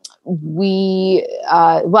 Like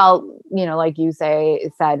you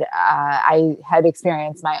said, I had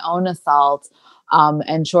experienced my own assault,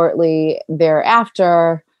 and shortly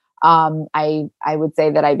thereafter, I would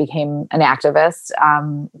say that I became an activist.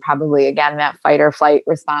 Probably again, that fight or flight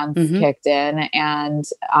response kicked in, and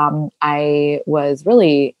I was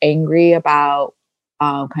really angry about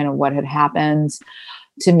kind of what had happened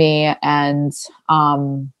to me, and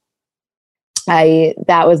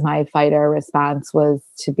that was my fight or response, was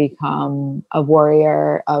to become a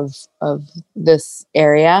warrior of this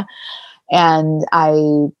area. And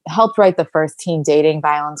I helped write the first teen dating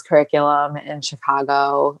violence curriculum in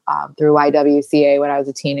Chicago through YWCA when I was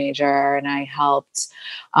a teenager. And I helped,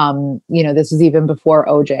 this was even before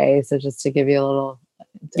OJ. So just to give you a little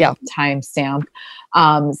time stamp.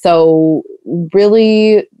 So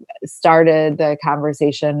really started the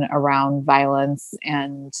conversation around violence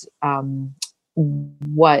and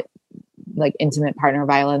what like intimate partner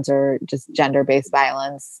violence or just gender-based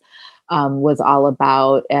violence was all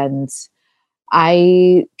about. And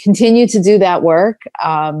I continue to do that work.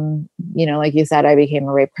 Like you said, I became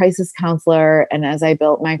a rape crisis counselor. And as I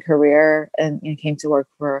built my career and came to work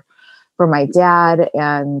for my dad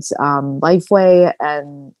and Lifeway,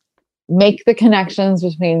 and make the connections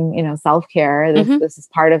between, self-care. This is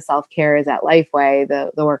part of self-care is at Lifeway,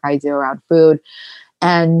 the work I do around food.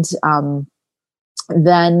 And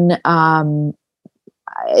then I,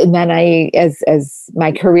 as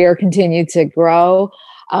my career continued to grow,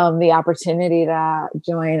 the opportunity to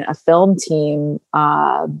join a film team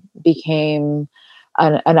became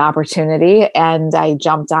an opportunity, and I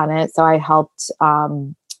jumped on it. So I helped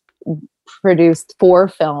produce 4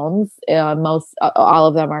 films. All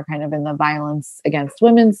of them are kind of in the violence against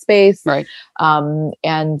women space. Right.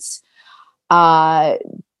 And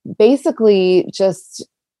basically just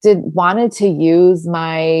wanted to use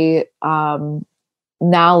my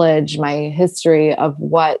knowledge, my history of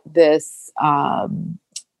what this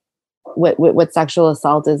what sexual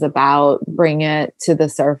assault is about, bring it to the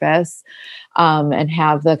surface, and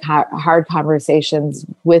have the hard conversations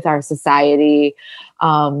with our society,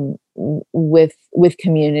 with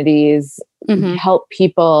communities, help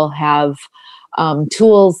people have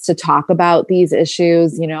tools to talk about these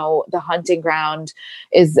issues. The Hunting Ground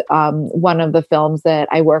is one of the films that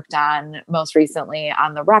I worked on most recently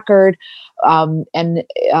on The Record. And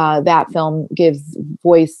that film gives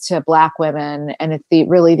voice to Black women. And it's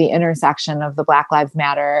really the intersection of the Black Lives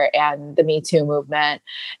Matter and the Me Too movement.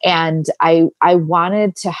 And I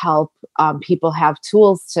wanted to help people have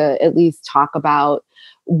tools to at least talk about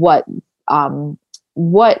what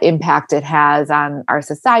impact it has on our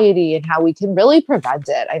society and how we can really prevent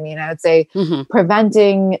it. I mean, I would say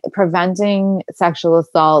preventing sexual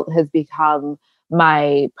assault has become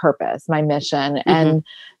my purpose, my mission.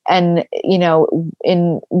 And, you know,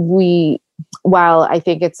 while I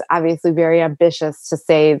think it's obviously very ambitious to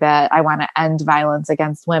say that I want to end violence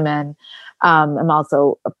against women, I'm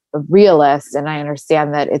also a realist, and I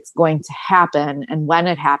understand that it's going to happen. And when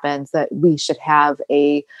it happens, that we should have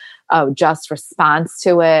a just response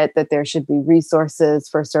to it, that there should be resources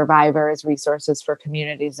for survivors, resources for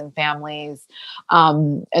communities and families,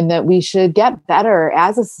 and that we should get better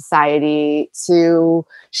as a society to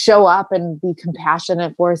show up and be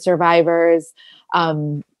compassionate for survivors.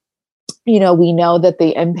 You know, we know that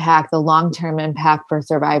the long-term impact for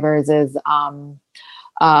survivors is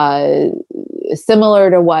similar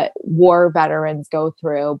to what war veterans go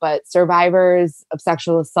through, but survivors of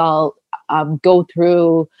sexual assault go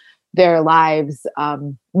through their lives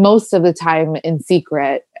most of the time in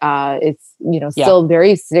secret. It's, you know, still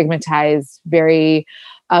very stigmatized, very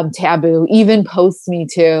taboo. Even post Me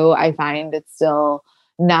Too, I find it's still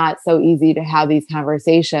not so easy to have these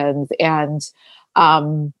conversations. And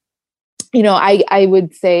you know, I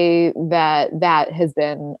would say that has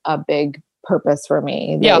been a big purpose for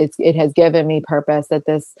me. It has given me purpose, that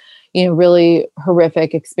this, you know, really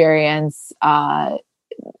horrific experience, that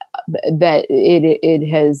it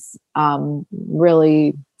has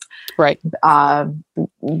really it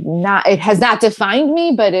has not defined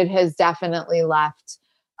me, but it has definitely left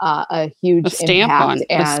a huge stamp on you.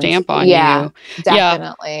 Definitely.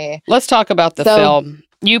 Yeah. Let's talk about the film.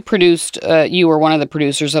 You were one of the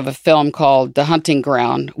producers of a film called The Hunting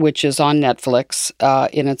Ground, which is on Netflix,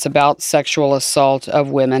 and it's about sexual assault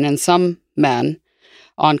of women and some men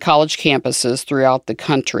on college campuses throughout the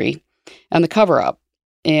country and the cover-up.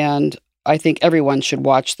 And I think everyone should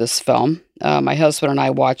watch this film. My husband and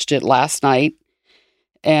I watched it last night,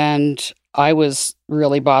 and I was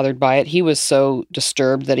really bothered by it. He was so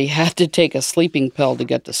disturbed that he had to take a sleeping pill to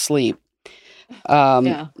get to sleep.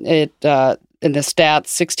 In the stats,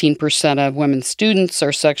 16% of women students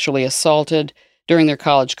are sexually assaulted during their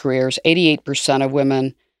college careers. 88% of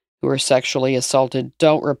women who are sexually assaulted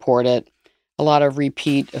don't report it. A lot of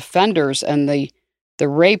repeat offenders, and the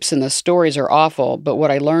rapes and the stories are awful. But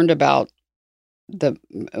what I learned about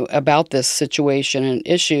this situation and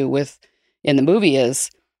issue in the movie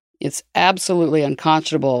is it's absolutely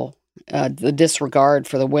unconscionable, the disregard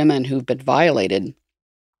for the women who've been violated.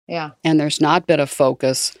 Yeah. And there's not been a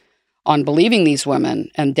focus on believing these women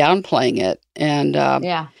and downplaying it. And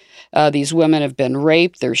these women have been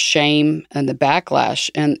raped, there's shame and the backlash,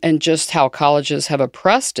 and just how colleges have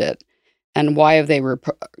oppressed it. And why have they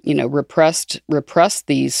repressed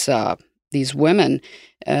these women?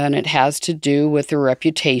 And it has to do with their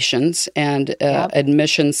reputations and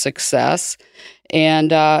admission success and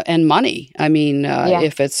money. I mean,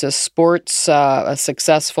 if it's a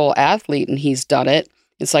successful athlete and he's done it,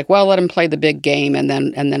 it's like, well, let him play the big game and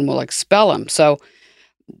then we'll expel him. So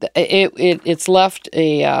it's left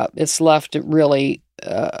really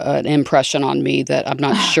an impression on me that I'm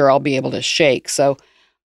not sure I'll be able to shake. So.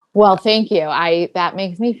 Well, thank you. That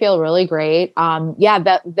makes me feel really great.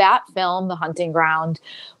 That film, The Hunting Ground,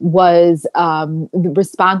 was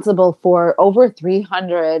responsible for over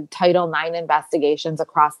 300 Title IX investigations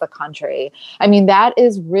across the country. I mean, that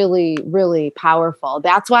is really, really powerful.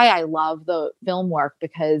 That's why I love the film work,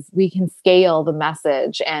 because we can scale the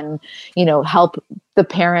message and, you know, help the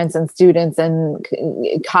parents and students and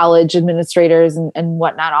college administrators and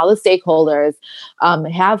whatnot, all the stakeholders,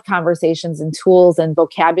 have conversations and tools and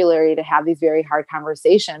vocabulary to have these very hard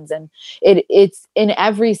conversations. And it's in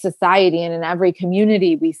every society and in every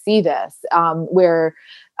community we see this, where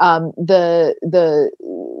the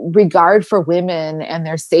regard for women and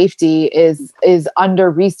their safety is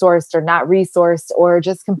under-resourced or not resourced or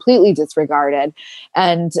just completely disregarded.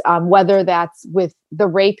 And whether that's with the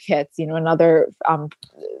rape kits, you know, another,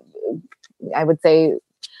 I would say,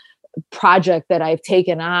 project that I've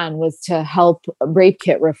taken on was to help rape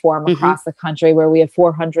kit reform across the country, where we have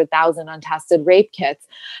 400,000 untested rape kits.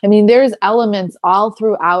 I mean, there's elements all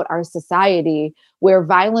throughout our society where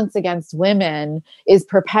violence against women is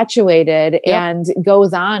perpetuated and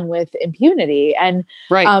goes on with impunity. And,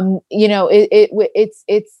 you know,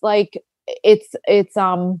 it's like, it's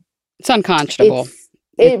unconscionable.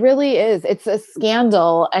 It really is. It's a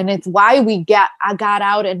scandal. And it's why we got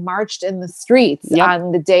out and marched in the streets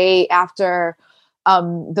on the day after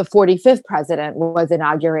the 45th president was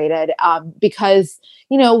inaugurated, because,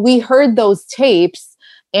 you know, we heard those tapes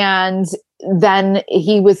and then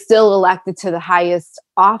he was still elected to the highest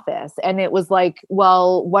office. And it was like,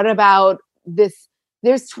 well, what about this?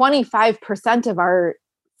 There's 25% of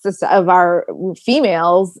our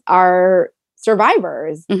females are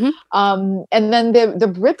survivors. And then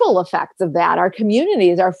the ripple effects of that, our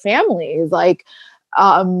communities, our families, like,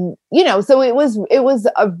 so it was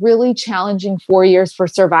a really challenging 4 years for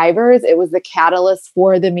survivors. It was the catalyst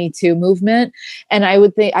for the Me Too movement. And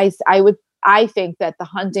I think that The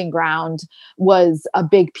Hunting Ground was a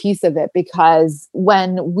big piece of it, because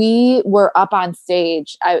when we were up on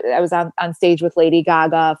stage, I was on stage with Lady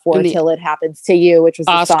Gaga for Till It Happens to You, which was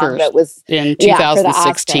a song that was in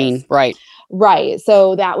 2016. Right. Right.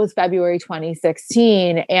 So that was February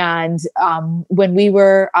 2016. And when we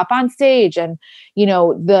were up on stage, and,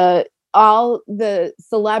 all the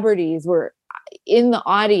celebrities were in the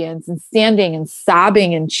audience and standing and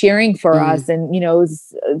sobbing and cheering for us, and,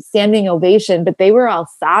 standing ovation, but they were all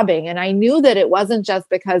sobbing. And I knew that it wasn't just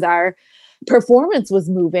because our performance was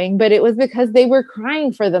moving, but it was because they were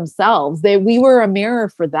crying for themselves. We were a mirror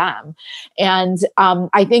for them. And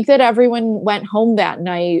I think that everyone went home that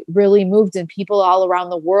night really moved, and people all around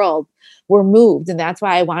the world were moved. And that's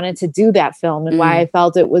why I wanted to do that film, and why I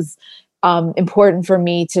felt it was important for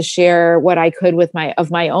me to share what I could with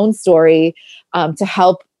my own story, to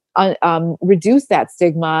help reduce that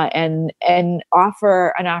stigma and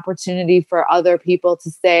offer an opportunity for other people to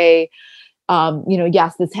say,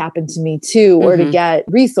 yes, this happened to me too, or to get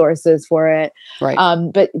resources for it. Right.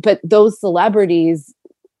 But those celebrities,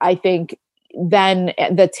 I think, then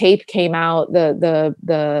the tape came out, the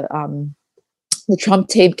Trump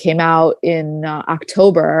tape came out in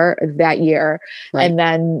October that year. Right. And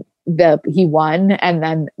then he won, and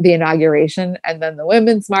then the inauguration, and then the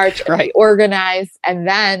Women's March, and they organized, and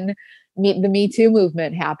then the Me Too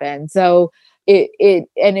movement happened. So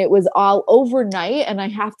it was all overnight. And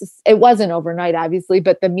it wasn't overnight, obviously,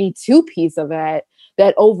 but the Me Too piece of it,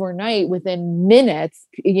 that overnight, within minutes,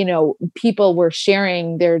 people were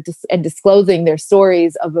sharing and disclosing their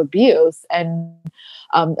stories of abuse and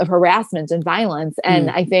of harassment and violence.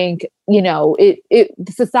 And I think,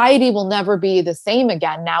 society will never be the same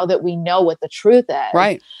again now that we know what the truth is.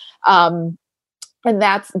 Right. And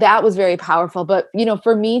that was very powerful. But,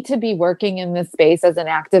 for me to be working in this space as an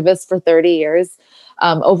activist for 30 years,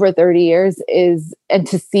 over 30 years and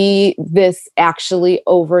to see this actually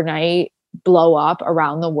overnight blow up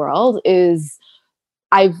around the world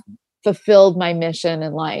I've fulfilled my mission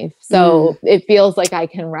in life. So it feels like I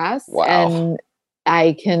can rest. Wow. And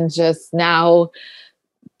I can just now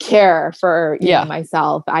care for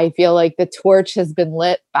myself. I feel like the torch has been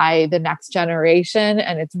lit by the next generation,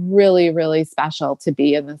 and it's really, really special to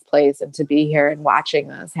be in this place and to be here and watching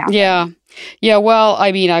this happen. Yeah. Well,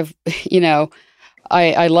 I mean,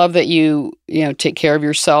 I love that you take care of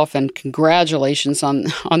yourself, and congratulations on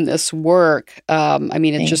this work.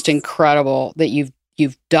 It's just incredible that you've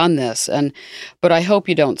done this, but I hope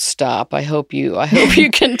you don't stop. I hope you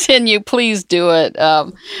continue. Please do it.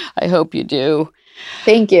 I hope you do.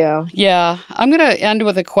 Thank you. Yeah. I'm going to end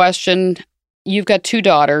with a question. You've got 2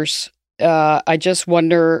 daughters. I just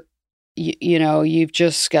wonder, you've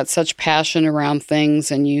just got such passion around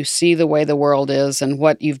things, and you see the way the world is and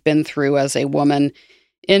what you've been through as a woman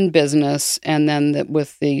in business, and then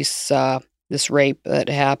with this rape that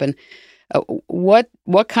happened. What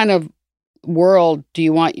kind of world do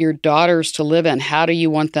you want your daughters to live in? How do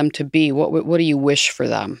you want them to be? What do you wish for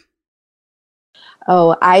them?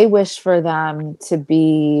 Oh, I wish for them to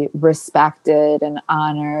be respected and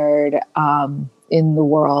honored in the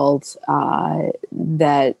world,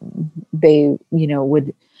 that they,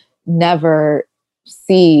 would never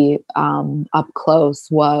see up close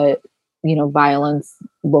what, violence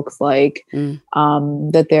looks like,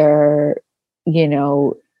 that they're,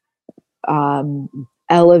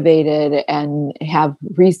 elevated and have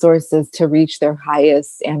resources to reach their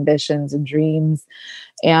highest ambitions and dreams.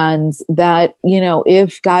 And that,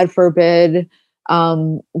 if God forbid,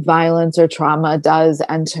 violence or trauma does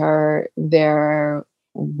enter their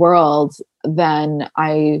world, then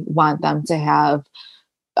I want them to have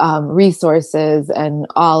resources and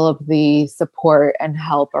all of the support and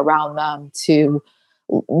help around them to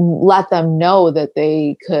let them know that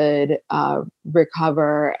they could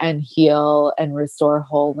recover and heal and restore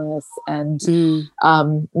wholeness, and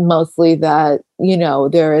mostly that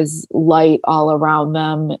there is light all around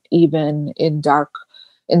them, even in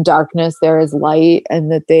darkness there is light,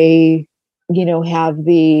 and that they have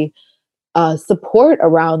the support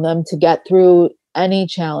around them to get through any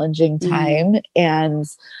challenging time, and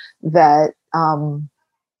that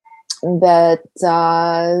that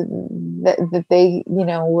they,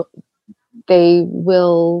 they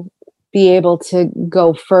will be able to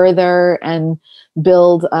go further and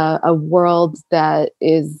build a world that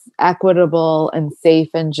is equitable and safe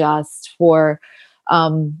and just for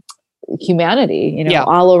humanity, Yeah.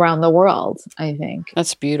 all around the world, I think.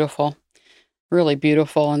 That's beautiful. Really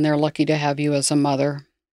beautiful. And they're lucky to have you as a mother.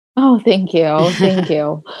 Oh, thank you. Thank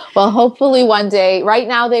you. Well, hopefully one day, right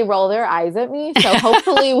now they roll their eyes at me. So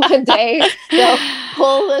hopefully one day they'll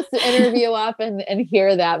pull this interview up and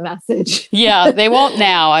hear that message. Yeah, they won't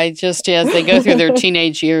now. I just, as they go through their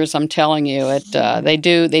teenage years, I'm telling you, they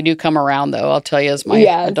do come around though. I'll tell you as my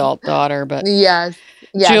adult daughter, but yes.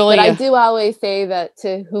 Julie, but I do always say that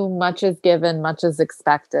to whom much is given, much is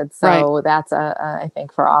expected. So that's I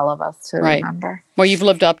think for all of us to remember. Well, you've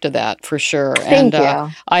lived up to that for sure. Thank you.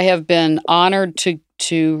 I have been honored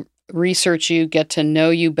to research you, get to know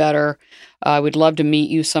you better. I would love to meet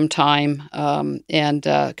you sometime. And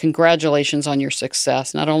congratulations on your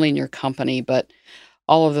success, not only in your company, but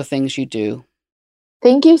all of the things you do.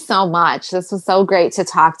 Thank you so much. This was so great to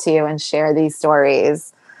talk to you and share these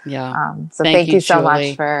stories. Yeah. So thank you so Julie.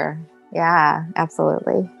 much for,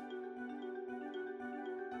 absolutely.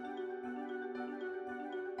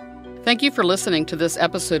 Thank you for listening to this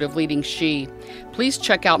episode of Leading She. Please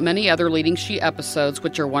check out many other Leading She episodes,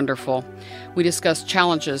 which are wonderful. We discuss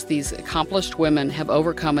challenges these accomplished women have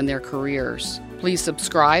overcome in their careers. Please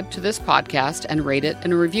subscribe to this podcast and rate it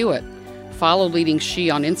and review it. Follow Leading She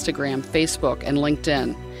on Instagram, Facebook, and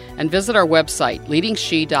LinkedIn. And visit our website,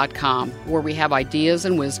 leadingshe.com, where we have ideas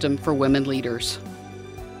and wisdom for women leaders.